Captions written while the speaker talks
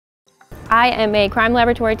I am a crime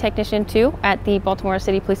laboratory technician too at the Baltimore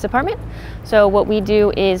City Police Department. So what we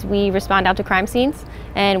do is we respond out to crime scenes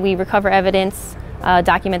and we recover evidence,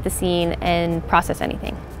 document the scene, and process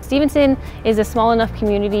anything. Stevenson is a small enough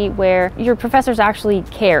community where your professors actually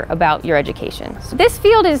care about your education. So this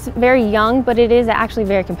field is very young, but it is actually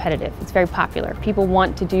very competitive. It's very popular. People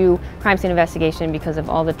want to do crime scene investigation because of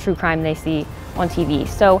all the true crime they see on TV.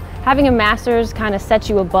 So having a master's kind of sets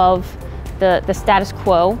you above the status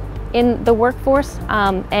quo in the workforce,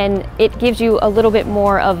 and it gives you a little bit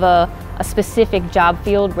more of a specific job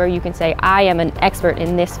field where you can say, I am an expert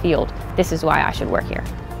in this field. This is why I should work here.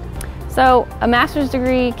 So a master's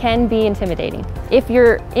degree can be intimidating. If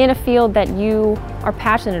you're in a field that you are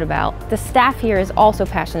passionate about, the staff here is also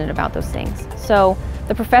passionate about those things. So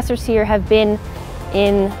the professors here have been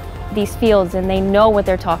in these fields and they know what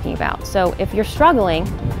they're talking about. So if you're struggling,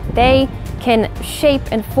 they can shape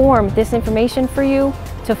and form this information for you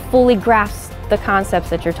to fully grasp the concepts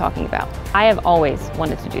that you're talking about. I have always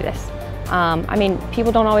wanted to do this. I mean,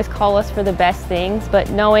 people don't always call us for the best things, but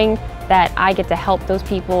knowing that I get to help those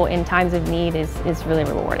people in times of need is really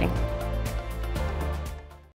rewarding.